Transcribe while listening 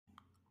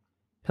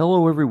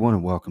Hello, everyone,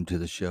 and welcome to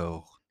the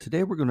show.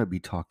 Today, we're going to be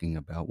talking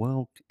about,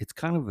 well, it's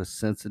kind of a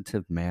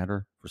sensitive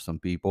matter for some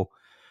people.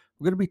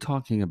 We're going to be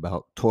talking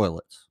about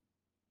toilets.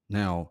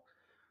 Now,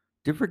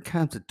 different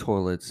kinds of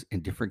toilets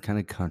in different kind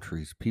of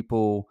countries.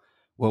 People,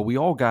 well, we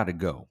all got to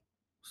go.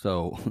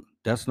 So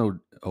that's no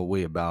a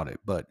way about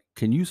it. But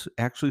can you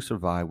actually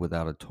survive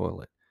without a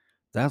toilet?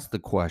 That's the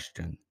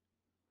question.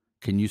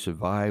 Can you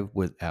survive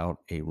without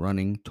a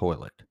running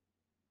toilet?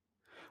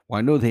 Well,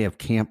 I know they have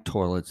camp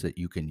toilets that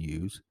you can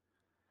use.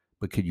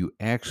 But could you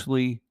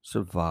actually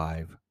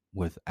survive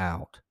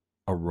without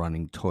a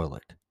running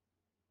toilet?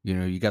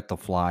 You got the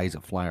flies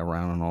that fly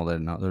around and all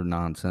that other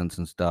nonsense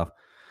and stuff.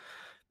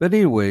 But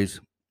anyways,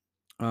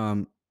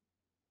 um,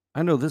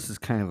 I know this is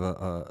kind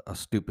of a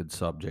stupid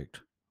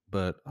subject,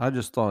 but I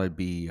just thought it'd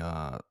be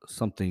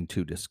something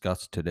to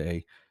discuss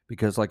today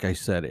because, like I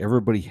said,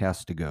 everybody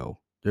has to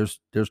go. There's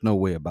no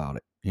way about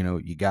it.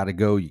 You got to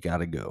go. You got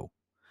to go.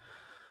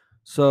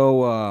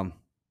 So,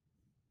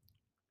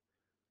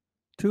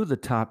 two of the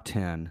top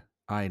 10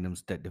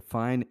 items that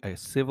define a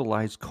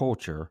civilized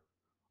culture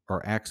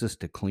are access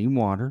to clean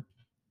water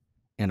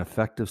and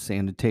effective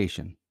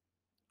sanitation.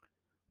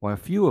 While a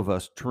few of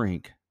us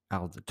drink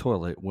out of the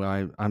toilet,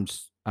 well,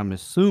 I'm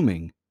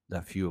assuming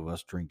that few of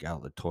us drink out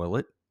of the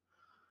toilet.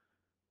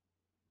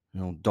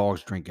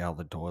 Dogs drink out of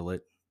the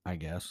toilet, I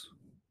guess.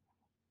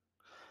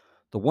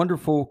 The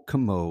wonderful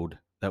commode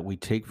that we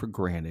take for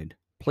granted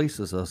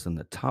places us in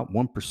the top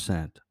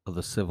 1% of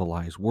the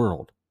civilized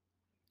world.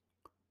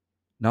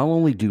 Not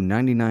only do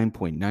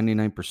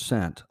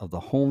 99.99% of the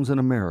homes in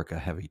America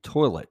have a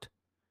toilet,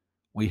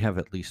 we have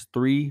at least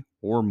three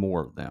or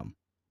more of them.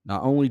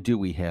 Not only do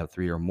we have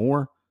three or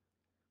more,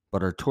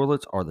 but our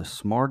toilets are the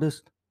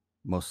smartest,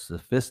 most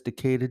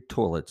sophisticated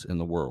toilets in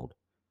the world.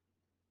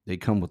 They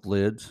come with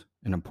lids,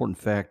 an important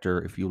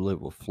factor if you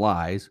live with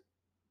flies.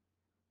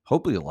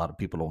 Hopefully, a lot of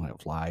people don't have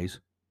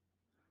flies.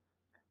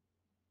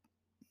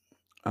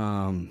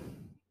 Um,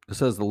 it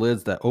says the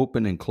lids that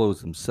open and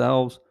close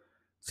themselves,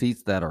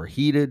 seats that are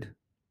heated,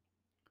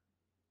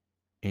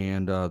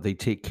 and they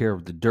take care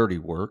of the dirty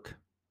work.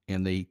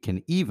 And they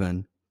can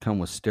even come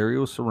with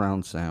stereo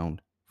surround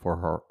sound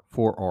for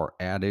our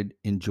added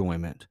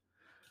enjoyment.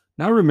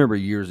 Now, I remember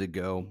years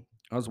ago,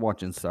 I was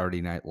watching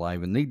Saturday Night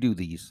Live, and they do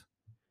these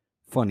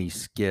funny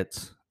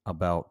skits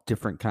about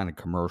different kind of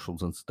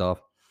commercials and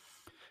stuff.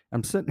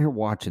 I'm sitting here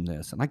watching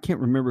this, and I can't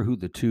remember who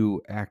the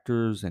two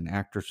actors and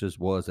actresses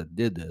was that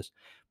did this,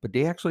 but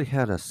they actually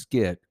had a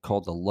skit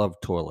called the Love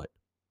Toilet.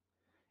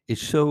 It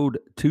showed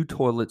two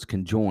toilets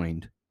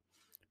conjoined.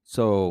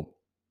 So,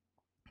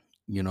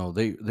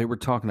 they were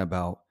talking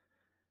about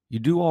you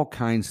do all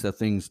kinds of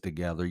things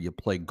together. You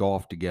play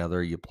golf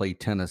together, you play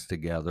tennis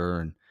together,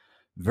 and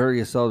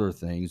various other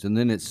things. And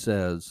then it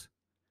says,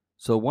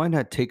 so why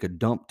not take a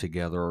dump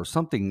together or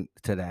something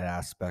to that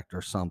aspect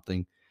or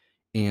something?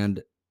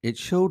 And it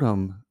showed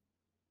them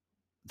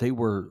they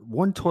were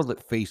one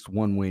toilet faced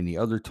one way and the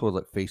other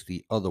toilet faced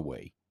the other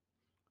way.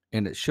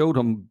 And it showed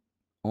them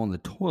on the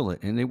toilet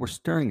and they were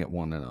staring at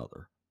one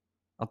another.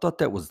 I thought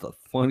that was the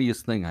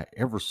funniest thing I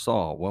ever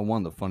saw. Well,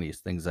 one of the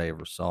funniest things I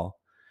ever saw,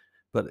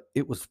 but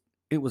it was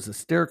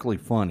hysterically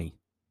funny.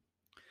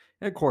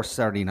 And of course,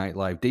 Saturday Night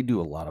Live, they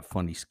do a lot of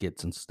funny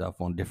skits and stuff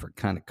on different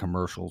kind of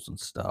commercials and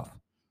stuff.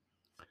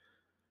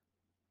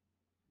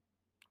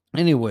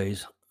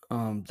 Anyways,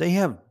 they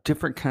have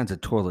different kinds of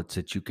toilets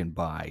that you can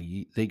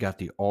buy. They got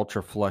the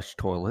ultra flush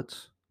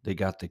toilets. They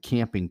got the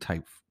camping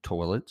type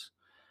toilets.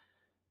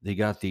 They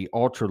got the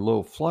ultra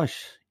low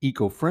flush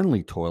eco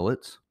friendly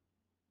toilets.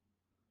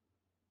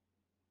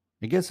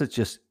 I guess it's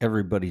just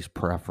everybody's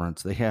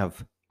preference.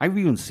 I've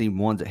even seen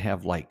ones that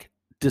have like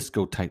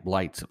disco type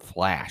lights that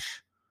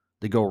flash.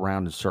 They go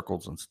around in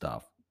circles and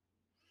stuff.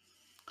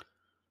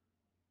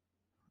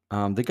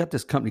 They got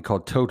this company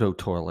called Toto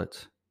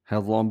Toilets,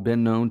 have long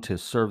been known to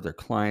serve their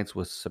clients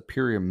with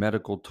superior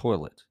medical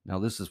toilets. Now,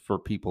 this is for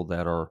people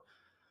that are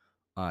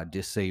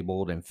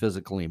disabled and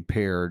physically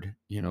impaired,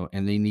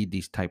 and they need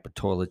these type of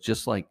toilets,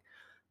 just like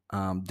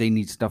they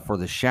need stuff for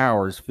the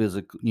showers.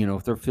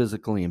 If they're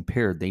physically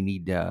impaired, they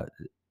need,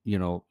 you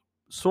know,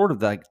 sort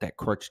of like that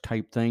crutch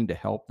type thing to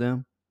help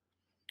them.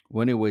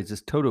 Well, anyways,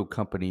 this Toto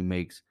company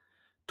makes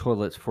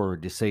toilets for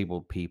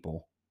disabled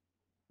people,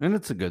 and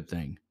it's a good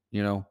thing,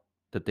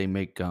 that they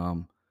make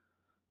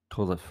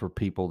toilets for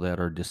people that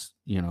are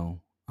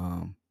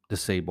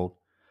disabled.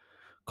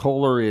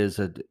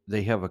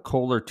 They have a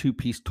Kohler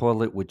two-piece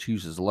toilet which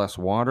uses less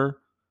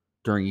water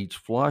during each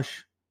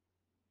flush.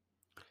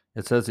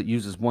 It says it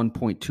uses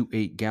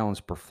 1.28 gallons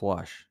per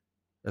flush.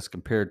 That's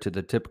compared to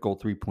the typical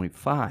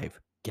 3.5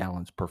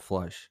 gallons per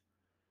flush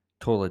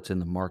toilets in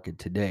the market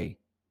today.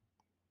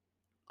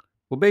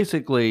 Well,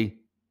 basically,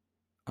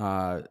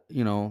 uh,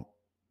 you know,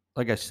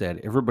 like I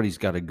said, everybody's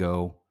got to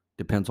go.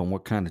 Depends on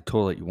what kind of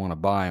toilet you want to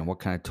buy and what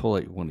kind of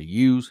toilet you want to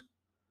use.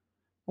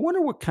 I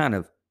wonder what kind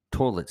of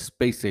toilet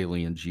space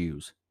aliens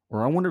use.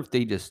 Or I wonder if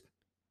they just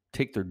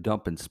take their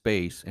dump in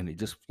space and it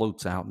just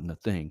floats out in the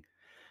thing.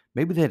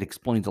 Maybe that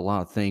explains a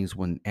lot of things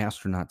when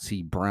astronauts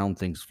see brown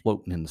things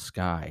floating in the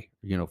sky,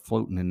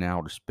 floating in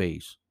outer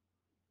space.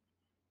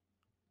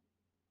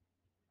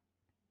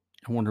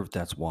 I wonder if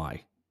that's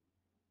why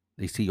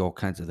they see all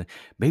kinds of things.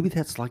 Maybe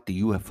that's like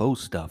the UFO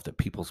stuff that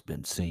people's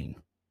been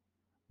seeing.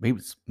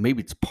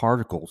 Maybe it's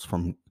particles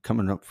from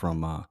coming up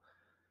from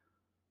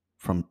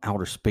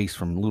outer space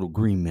from little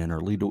green men or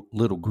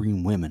little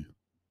green women.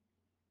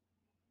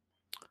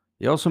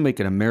 They also make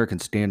an American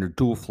Standard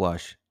dual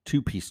flush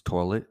two-piece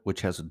toilet,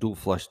 which has a dual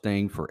flush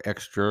thing for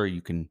extra.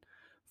 You can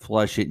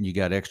flush it and you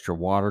got extra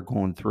water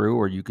going through,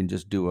 or you can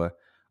just do a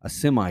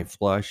semi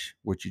flush,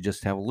 which you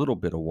just have a little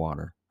bit of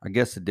water. I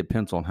guess it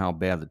depends on how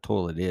bad the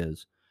toilet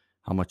is,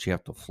 how much you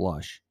have to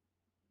flush.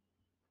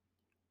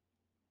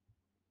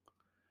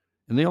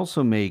 And they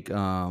also make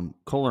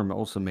Kohler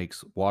also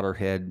makes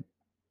waterhead,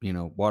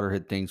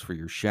 waterhead things for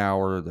your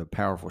shower, the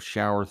powerful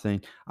shower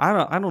thing.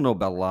 I don't know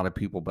about a lot of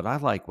people, but I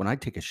like when I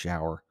take a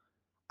shower,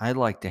 I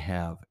like to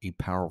have a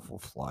powerful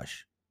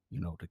flush,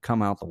 to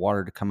come out the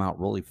water to come out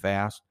really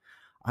fast.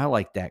 I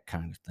like that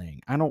kind of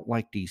thing. I don't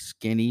like these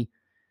skinny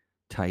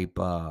type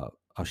of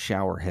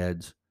shower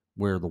heads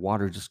where the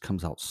water just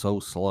comes out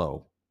so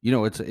slow.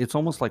 It's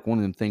almost like one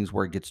of them things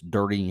where it gets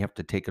dirty and you have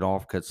to take it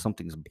off because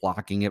something's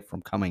blocking it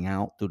from coming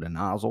out through the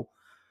nozzle.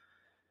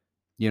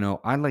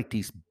 I like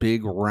these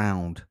big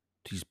round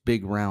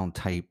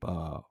type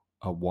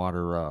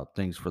water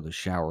things for the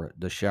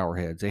shower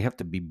heads. They have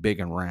to be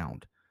big and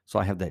round. So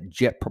I have that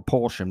jet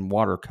propulsion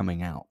water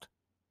coming out.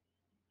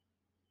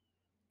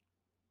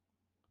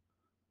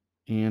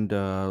 And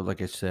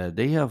like I said,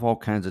 they have all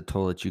kinds of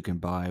toilets you can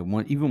buy.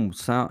 Even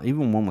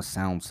one with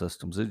sound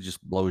systems. It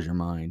just blows your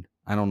mind.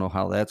 I don't know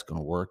how that's going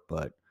to work,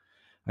 but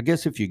I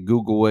guess if you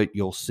Google it,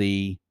 you'll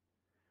see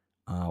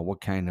what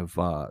kind of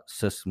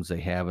systems they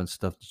have and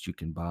stuff that you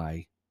can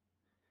buy.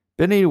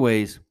 But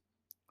anyways,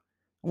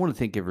 I want to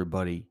thank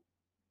everybody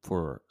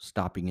for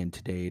stopping in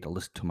today to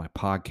listen to my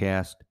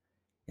podcast,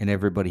 and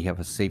everybody have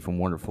a safe and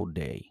wonderful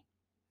day.